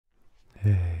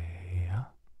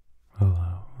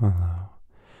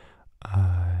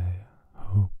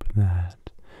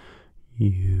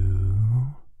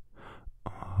You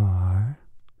are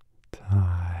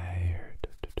tired.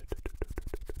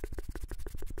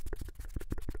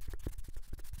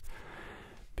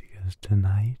 Because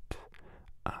tonight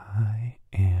I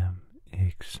am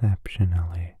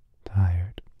exceptionally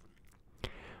tired.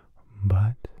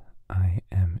 But I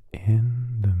am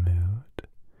in the mood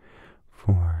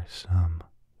for some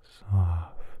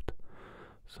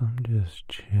just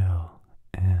chill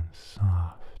and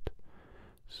soft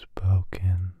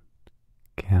spoken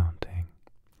counting.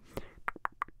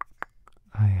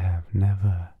 I have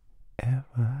never,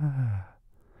 ever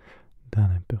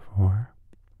done it before.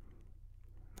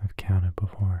 I've counted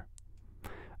before.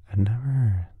 I've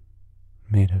never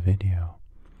made a video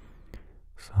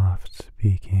soft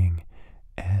speaking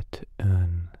et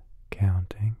un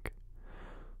counting.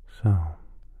 So,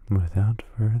 without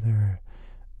further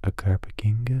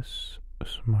agarpagingus,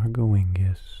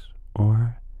 smargoingus,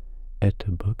 or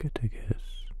etabugatigus,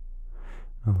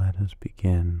 let us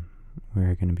begin.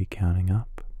 We're going to be counting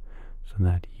up so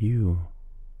that you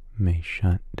may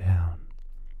shut down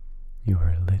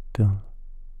your little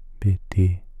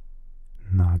bitty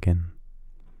noggin.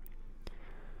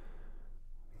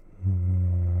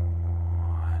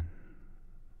 1,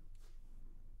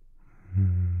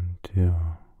 2,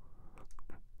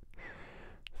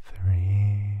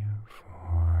 3,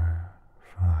 4,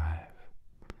 5,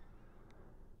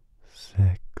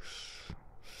 6,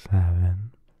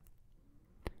 7,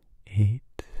 8,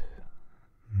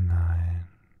 9,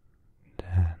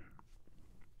 10,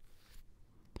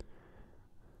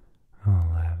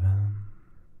 11,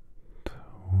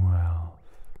 12,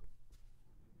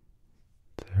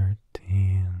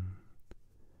 13,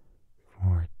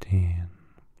 14,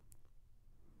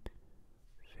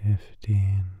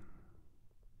 15,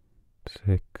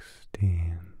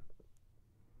 16,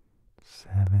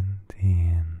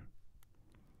 17,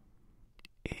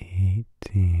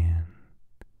 18,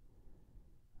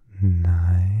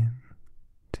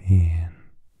 19,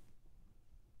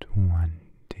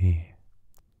 20,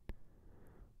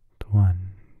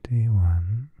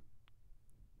 21,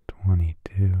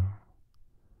 22,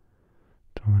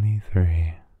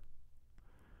 23,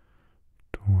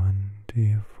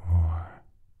 24,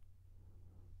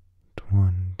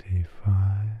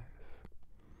 25,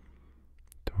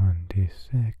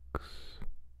 26,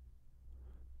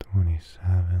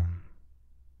 27,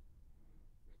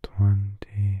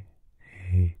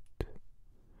 28,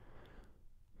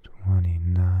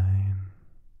 29,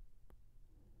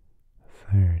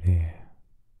 30,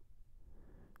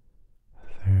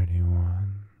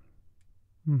 31,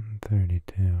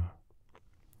 32,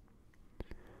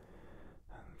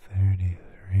 33,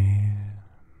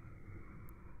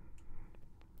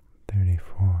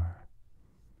 34,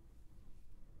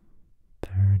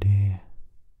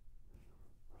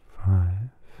 35,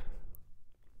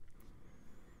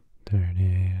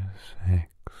 36,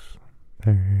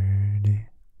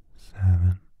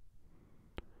 37,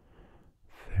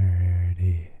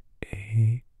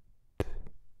 38,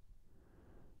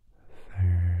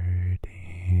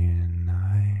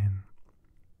 39,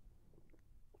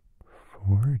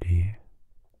 40,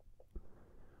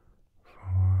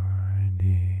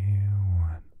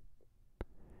 41,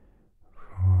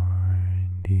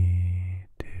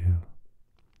 42,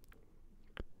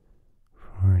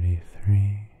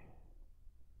 43,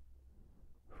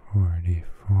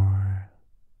 44,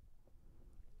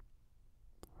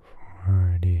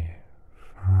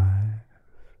 45,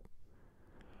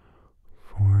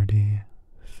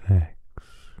 46,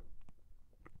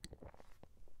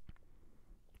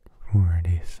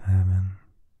 47,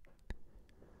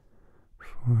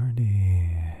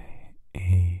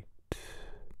 48,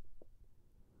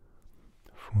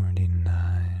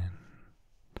 49,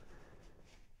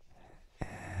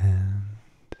 and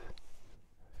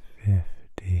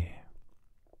 50,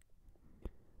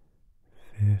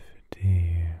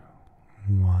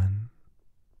 51,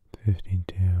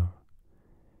 52,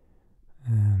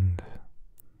 and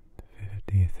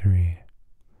 53,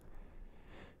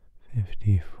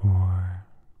 54,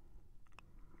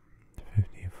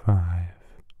 55,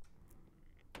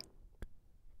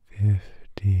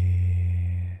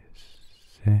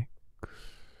 56,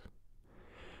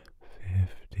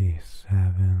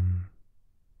 57,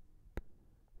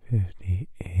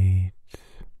 58,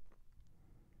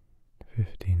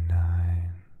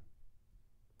 59,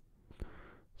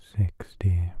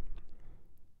 60,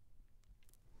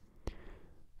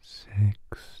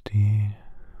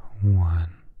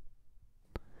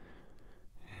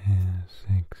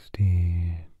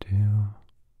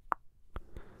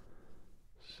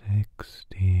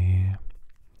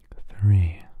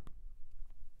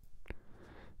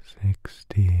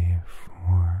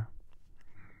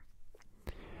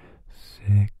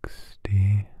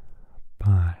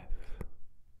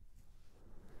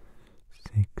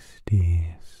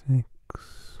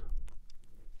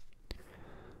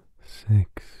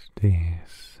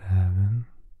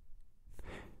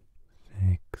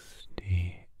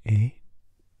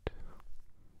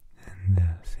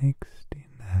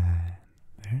 69.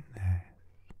 Very nice.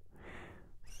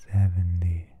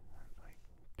 70.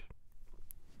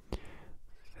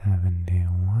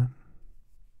 71.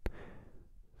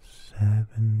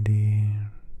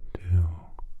 72.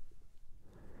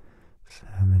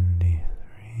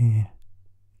 73.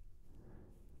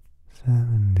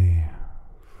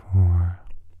 74.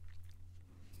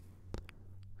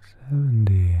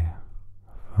 75.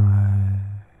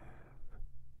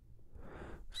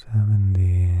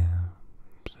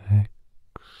 76.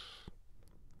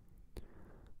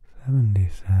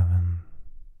 77.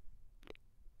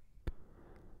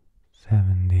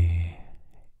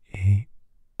 78.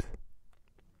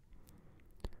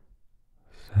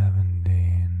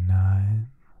 79.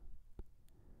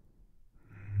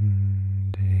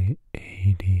 And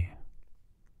 80.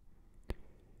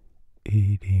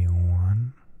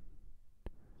 81.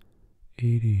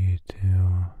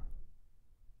 82.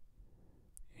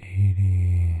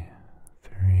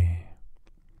 83.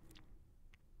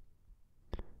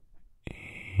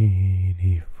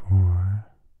 84.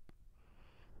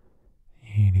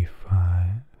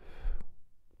 85.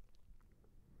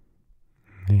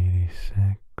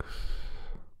 86.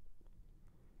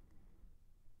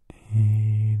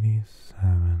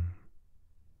 87.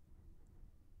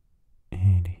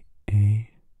 88.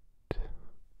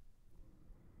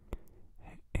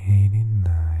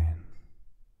 89.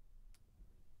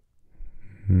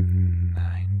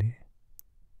 90.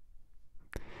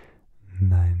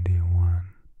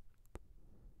 91.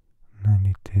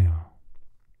 92.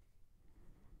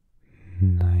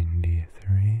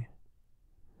 93.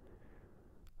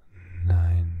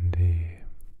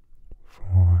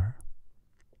 94.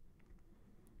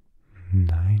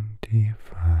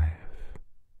 95.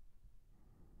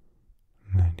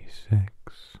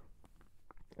 96.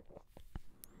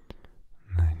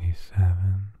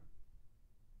 97.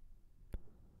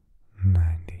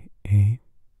 98.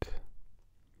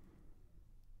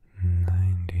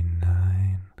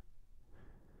 99.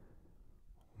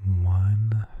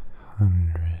 100.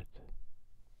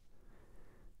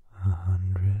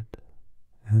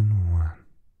 101.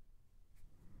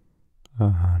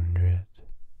 102.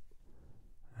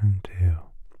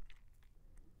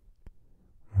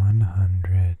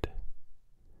 103.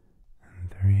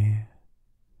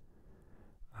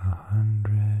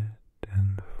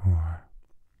 104.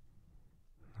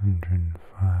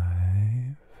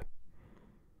 105.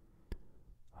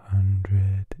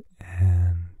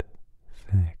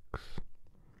 106.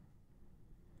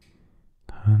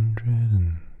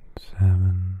 107.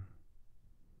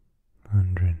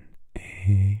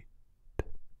 108.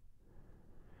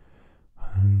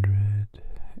 109.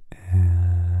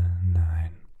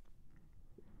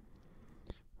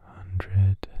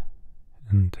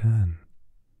 110.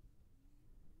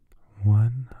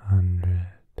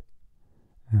 111.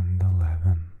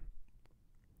 112.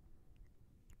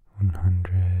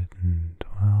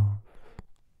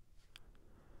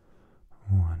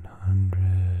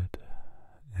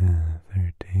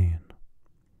 113.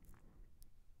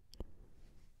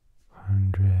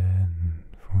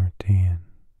 114.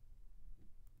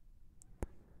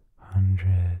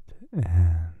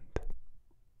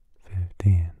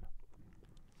 115.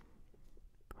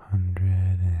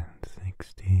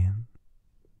 116.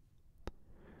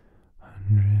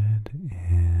 117.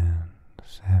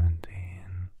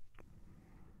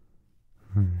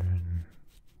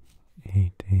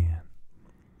 118.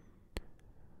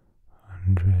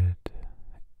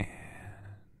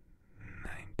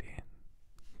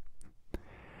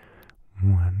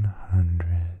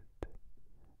 119.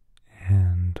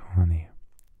 120.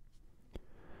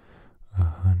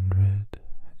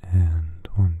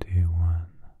 121.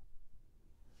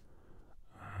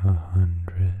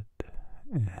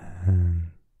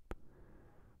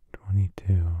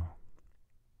 122.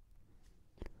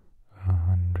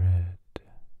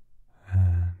 123.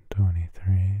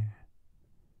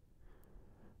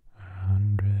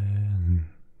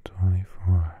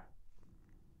 124.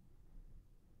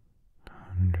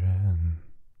 125.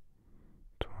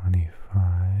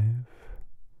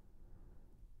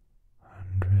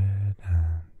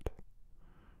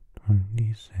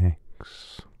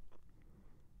 126.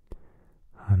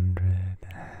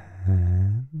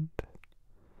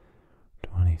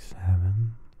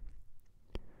 127.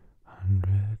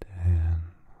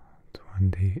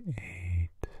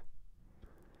 128.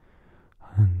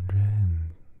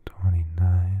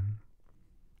 129.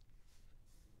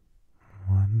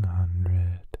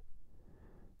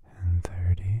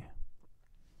 130.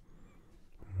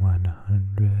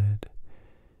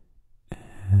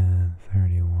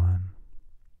 131.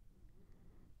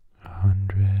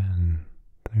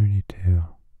 132.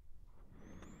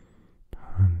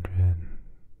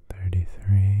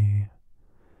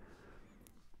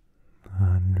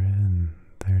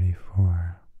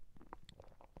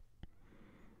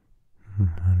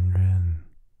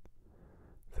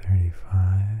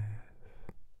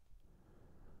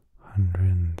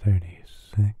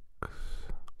 136,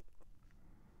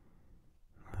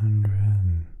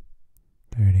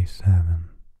 137,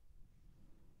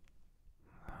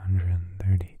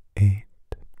 138,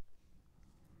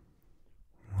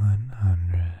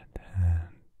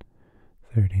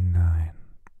 139,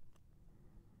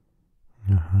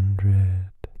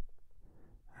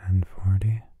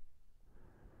 140,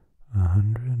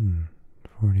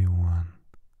 141,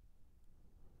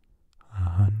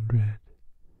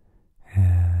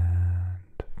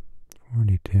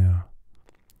 142,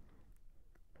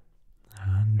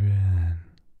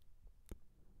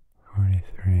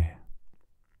 143,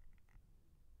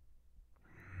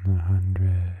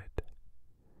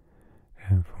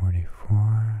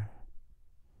 144,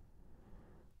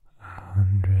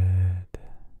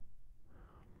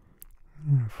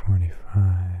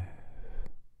 145,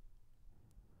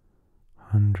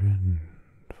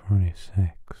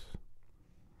 146,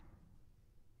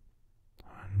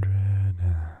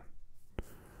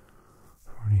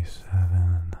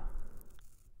 147,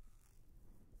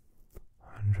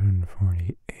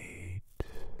 148,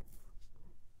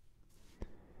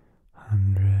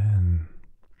 149,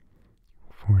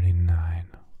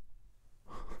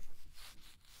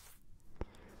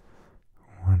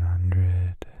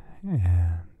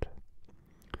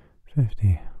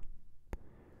 150,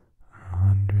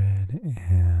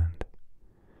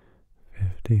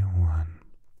 151,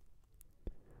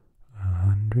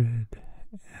 152,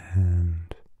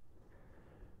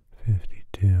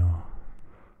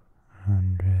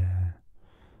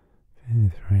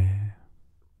 153,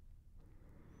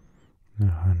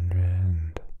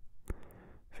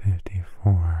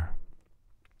 154,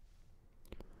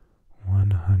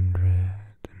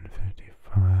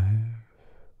 155,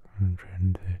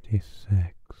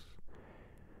 156,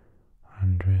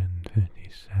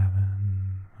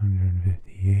 157,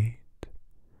 158,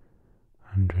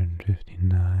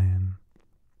 159,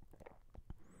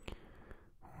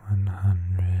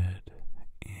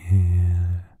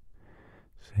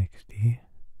 160,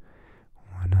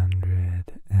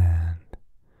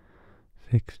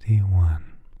 161,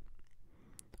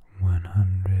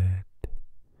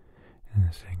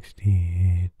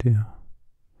 162,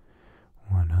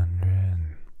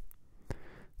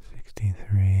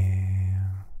 163,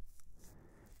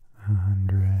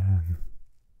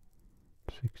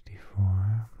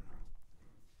 164,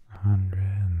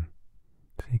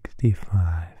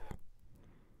 165,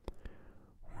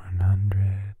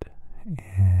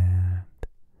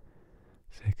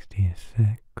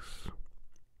 166,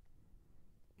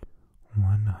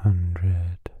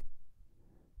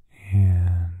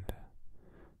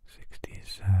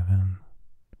 167,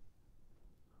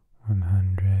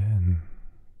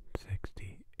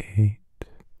 168,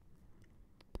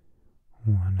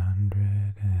 169,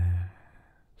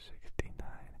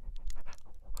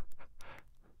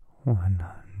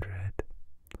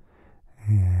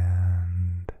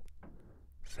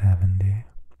 170,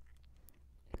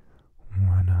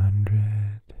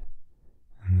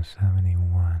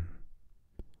 171,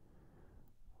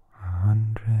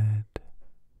 172,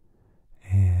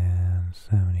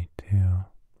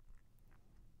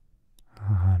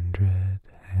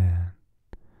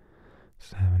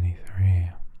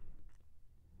 173,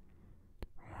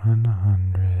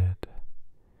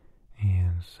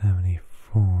 174,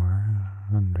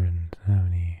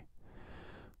 175,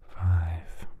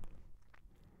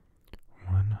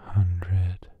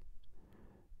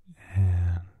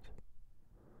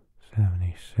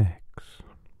 176,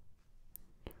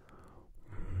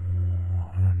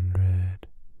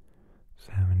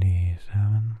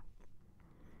 177,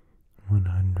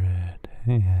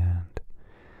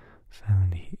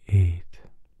 178,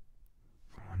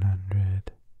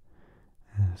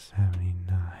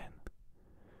 179,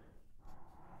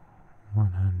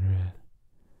 190,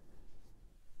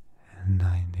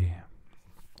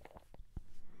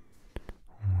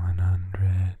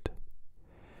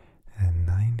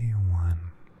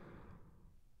 191,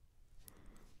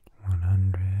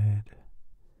 192,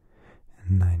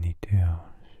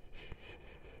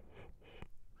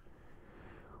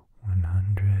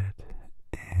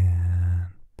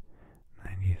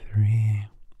 193,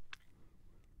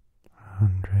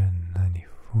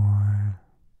 194,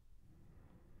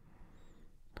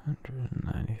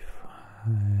 195,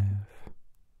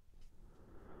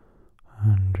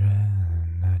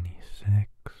 196,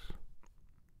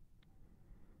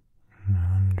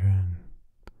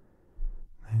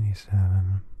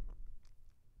 197,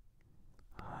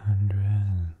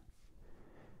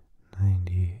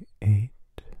 198,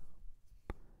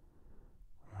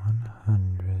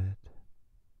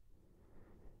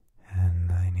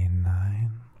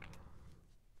 199,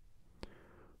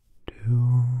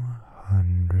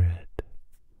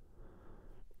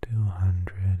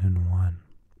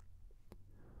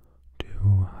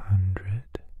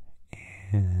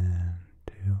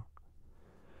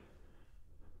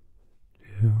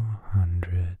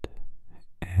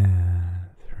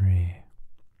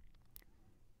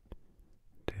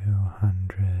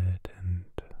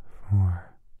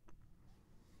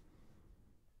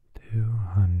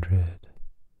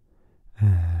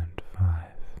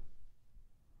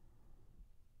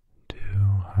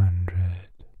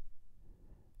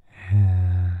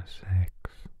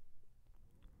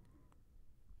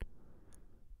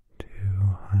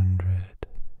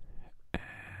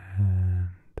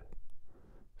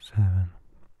 207,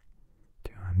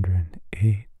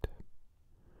 208,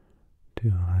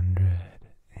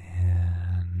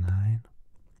 209,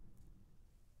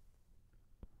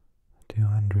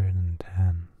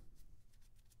 210,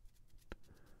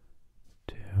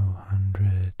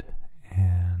 211,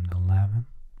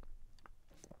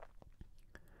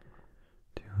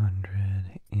 212,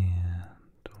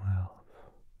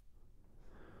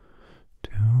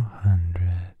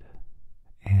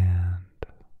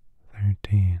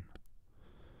 213,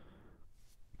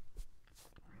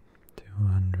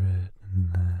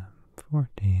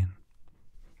 214,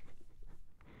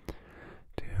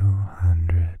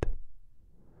 215,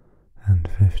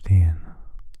 216,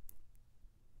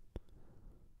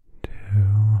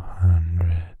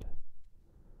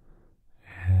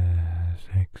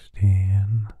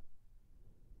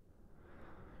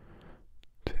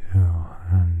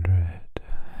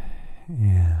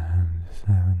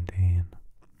 217,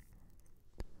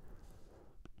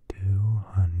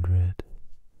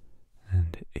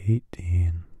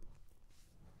 218,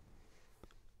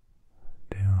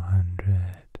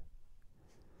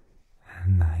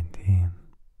 219,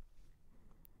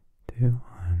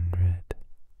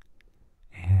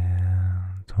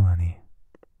 220,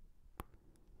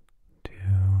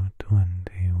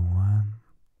 221,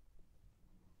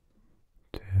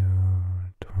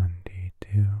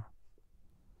 222,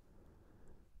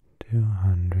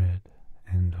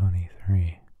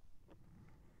 223,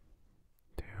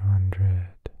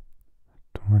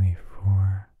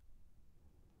 224,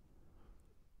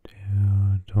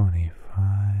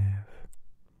 225,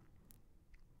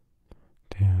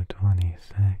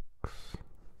 226,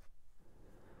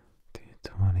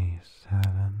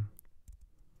 227,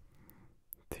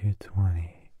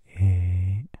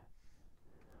 228,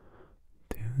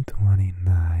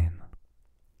 229,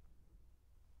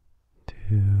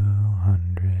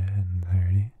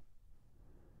 230,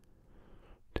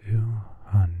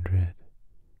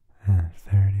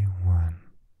 231,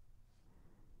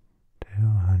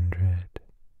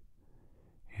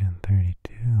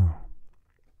 232,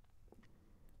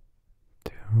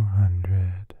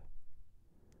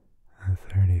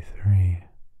 233,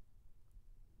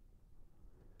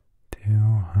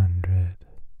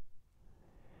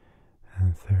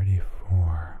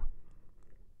 234,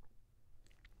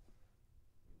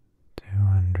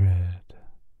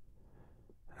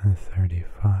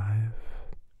 235,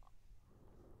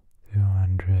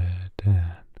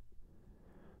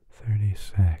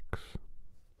 236,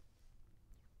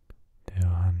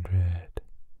 237,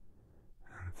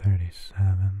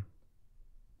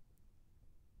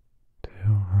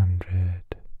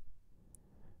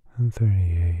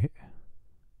 238,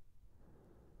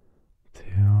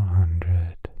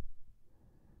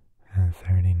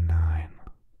 239,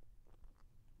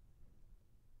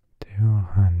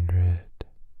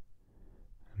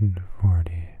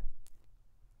 240,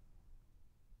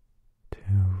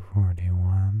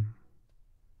 241,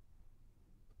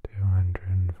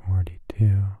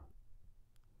 242,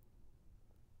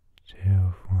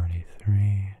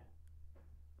 243,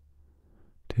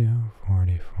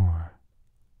 244,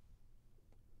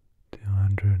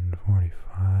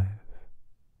 245,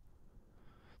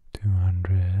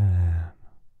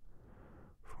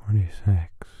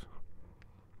 246,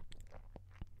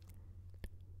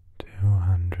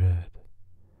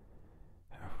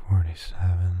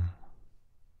 247,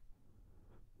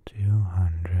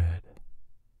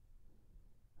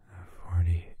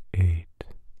 248,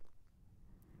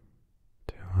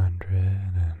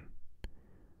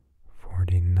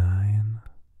 249,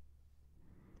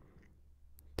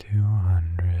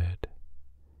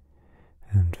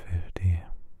 250,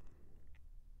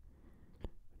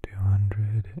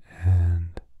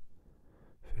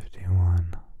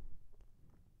 251,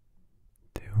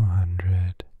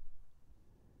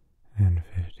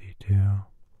 252,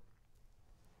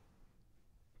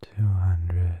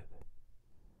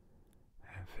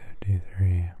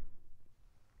 253,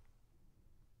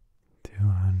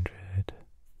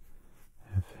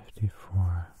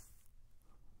 254,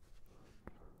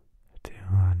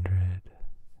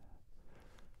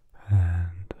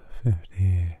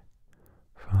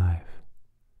 255,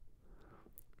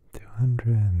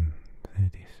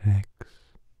 256,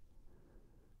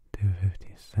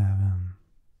 257,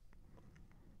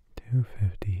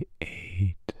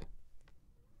 258,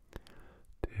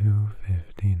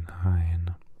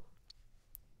 259,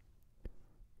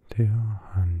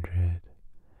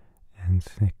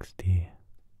 260,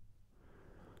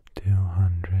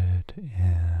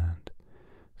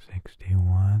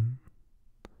 261,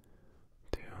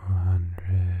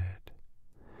 262,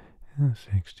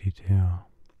 263,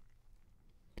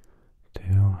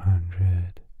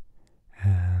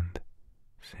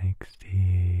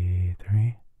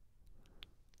 263,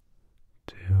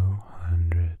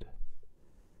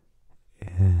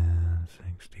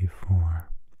 264,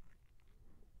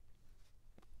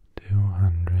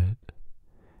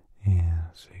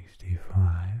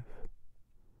 265,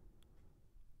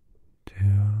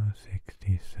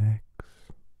 266,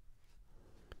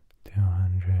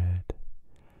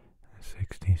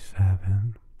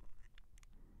 267,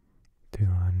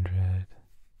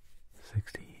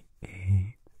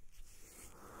 268,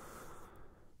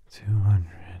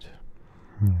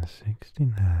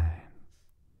 269,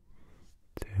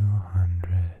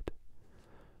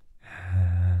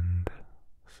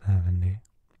 270,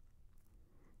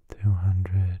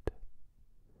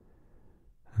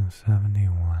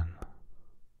 271,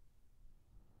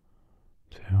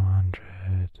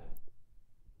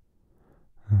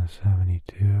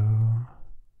 272,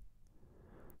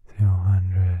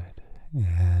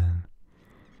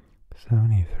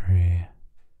 273,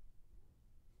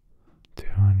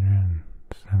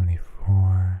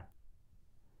 274,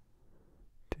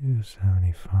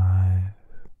 275,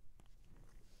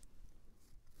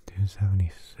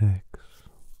 276,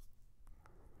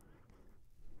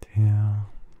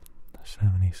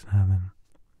 277,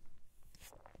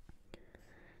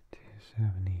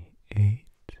 278,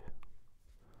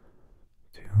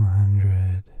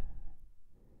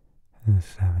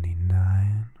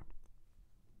 279,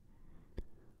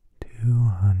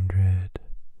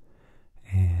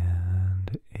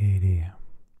 280,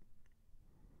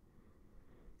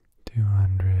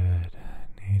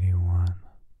 281,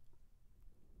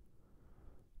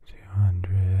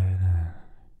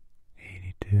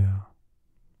 282,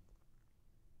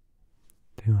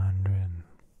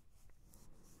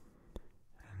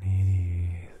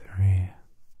 283,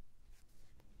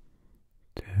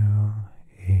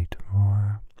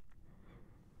 284,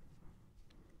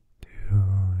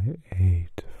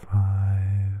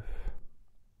 285,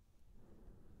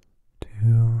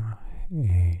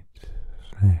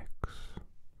 286,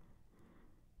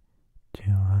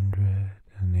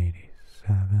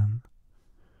 287,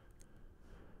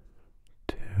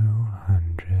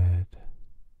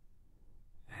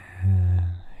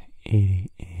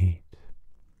 288,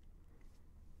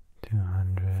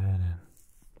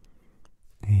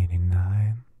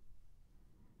 289,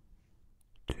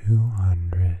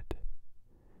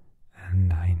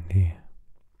 290,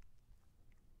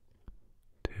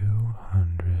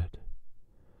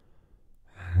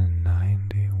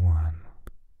 291,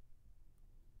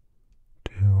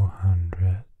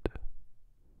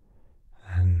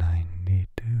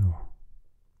 292,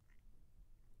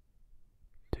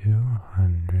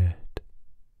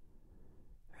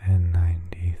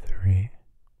 293,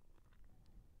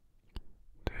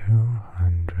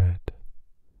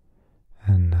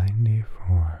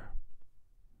 294,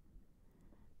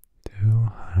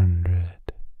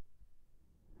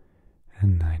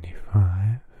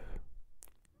 295,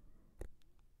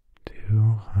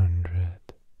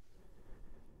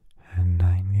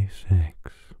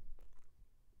 296,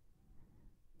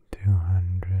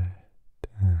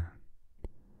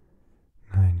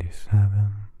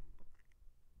 297,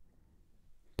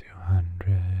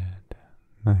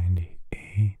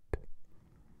 298,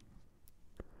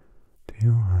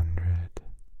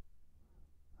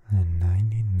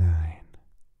 299,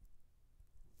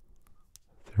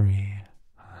 300.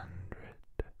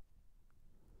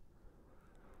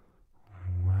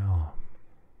 Well,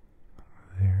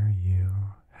 there you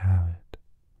have it.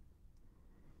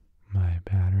 My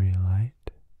battery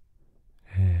light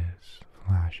is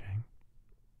flashing,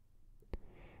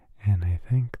 and I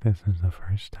think this is the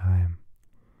first time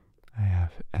I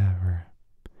have ever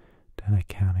done a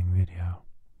counting video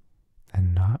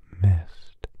and not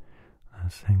missed a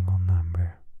single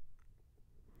number.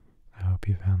 I hope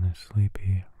you found this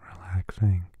sleepy,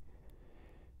 relaxing,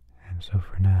 and so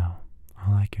for now,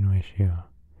 all I can wish you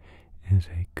is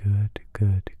a good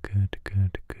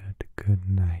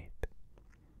night.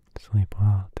 Sleep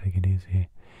well, take it easy,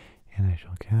 and I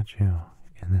shall catch you